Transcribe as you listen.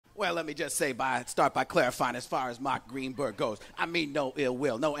Well, let me just start by clarifying as far as Mark Greenberg goes. I mean no ill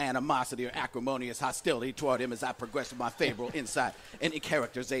will, no animosity or acrimonious hostility toward him as I progress with my favorable insight and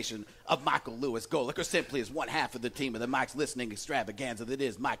characterization of Michael Lewis Golick, or simply as one half of the team of the Mike's listening extravaganza that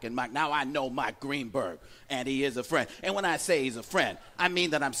is Mike and Mike. Now, I know Mike Greenberg, and he is a friend. And when I say he's a friend, I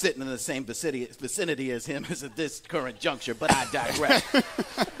mean that I'm sitting in the same vicinity as him as at this current juncture, but I digress.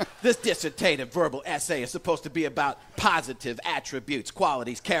 This dissertative verbal essay is supposed to be about positive attributes,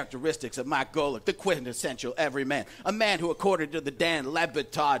 qualities, characteristics of Mike Golick, the quintessential everyman, a man who, according to the Dan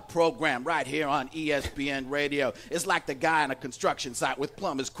Lebitard program right here on ESPN Radio, is like the guy on a construction site with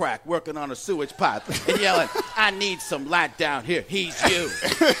plumber's crack working on a sewage pipe and yelling, "I need some light down here." He's you.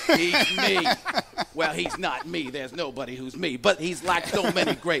 He's me. Well, he's not me. There's nobody who's me. But he's like so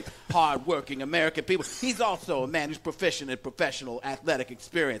many great, hard-working American people. He's also a man who's proficient in professional athletic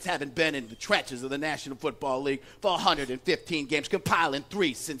experience, having been in the trenches of the National Football League for 115 games, compiling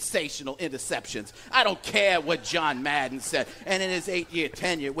 3 sensational interceptions. I don't care what John Madden said. And in his 8-year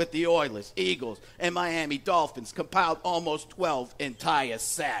tenure with the Oilers, Eagles, and Miami Dolphins, compiled almost 12 entire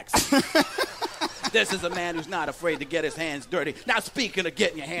sacks. This is a man who's not afraid to get his hands dirty. Now, speaking of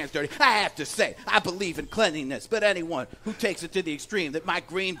getting your hands dirty, I have to say, I believe in cleanliness, but anyone who takes it to the extreme that Mike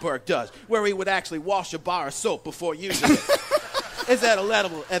Greenberg does, where he would actually wash a bar of soap before using it, is at a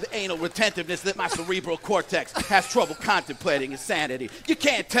level of anal retentiveness that my cerebral cortex has trouble contemplating insanity. You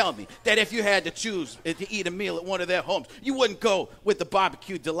can't tell me that if you had to choose to eat a meal at one of their homes, you wouldn't go with the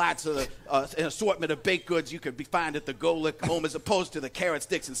barbecue delights of an assortment of baked goods you could find at the Golick home as opposed to the carrot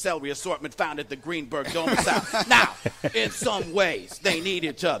sticks and celery assortment found at the Greenberg domicile. Now, in some ways, they need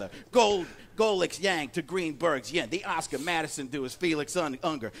each other. Golick's Yang to Greenberg's Yin. The Oscar Madison to his Felix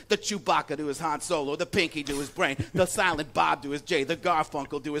Unger. The Chewbacca to his Han Solo. The Pinky to his Brain. The Silent Bob to his Jay. The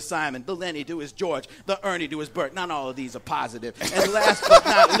Garfunkel to his Simon. The Lenny to his George. The Ernie to his Bert. Not all of these are positive. And last but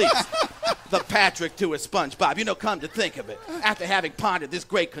not least, the Patrick to his SpongeBob. You know, come to think of it, after having pondered this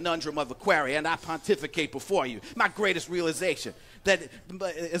great conundrum of Aquaria, and I pontificate before you, my greatest realization that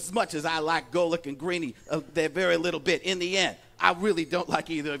as much as I like Golick and Greeny, they're very little bit. In the end, I really don't like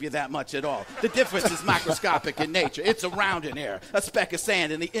either of you that much at all. The difference is microscopic in nature. It's a rounding error, a speck of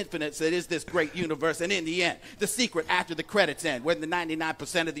sand in the infinite that is this great universe. And in the end, the secret after the credits end, when the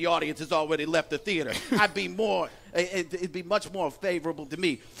 99% of the audience has already left the theater, it'd be much more favorable to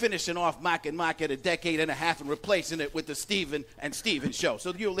me finishing off Mike and Mike at a decade and a half and replacing it with the Stephen and Stephen show.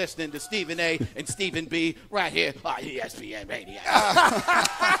 So you're listening to Stephen A. and Stephen B. right here on ESPN Radio.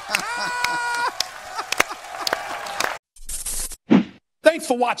 Thanks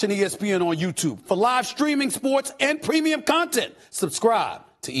for watching ESPN on YouTube. For live streaming sports and premium content, subscribe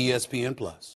to ESPN+.